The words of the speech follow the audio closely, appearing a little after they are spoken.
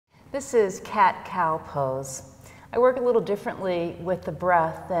This is cat-cow pose. I work a little differently with the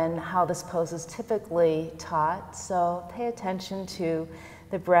breath than how this pose is typically taught, so pay attention to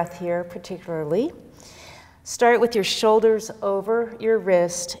the breath here particularly. Start with your shoulders over your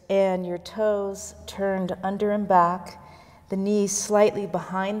wrist and your toes turned under and back, the knees slightly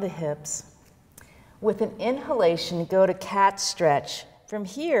behind the hips. With an inhalation, go to cat stretch. From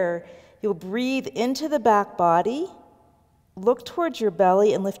here, you'll breathe into the back body, look towards your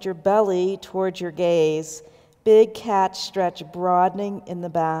belly and lift your belly towards your gaze. Big cat stretch, broadening in the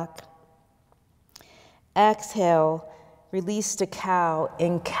back. Exhale, release to cow.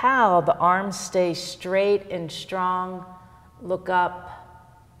 In cow, the arms stay straight and strong. Look up.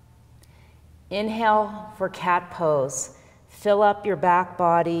 Inhale for cat pose. Fill up your back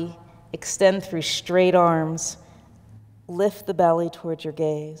body. Extend through straight arms. Lift the belly towards your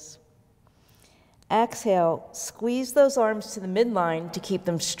gaze. Exhale, squeeze those arms to the midline to keep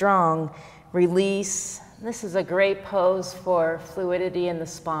them strong. Release. This is a great pose for fluidity in the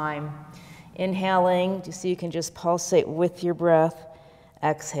spine. Inhaling, so you can just pulsate with your breath.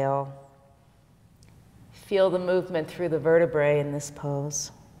 Exhale. Feel the movement through the vertebrae in this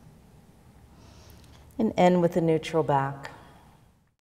pose. And end with a neutral back.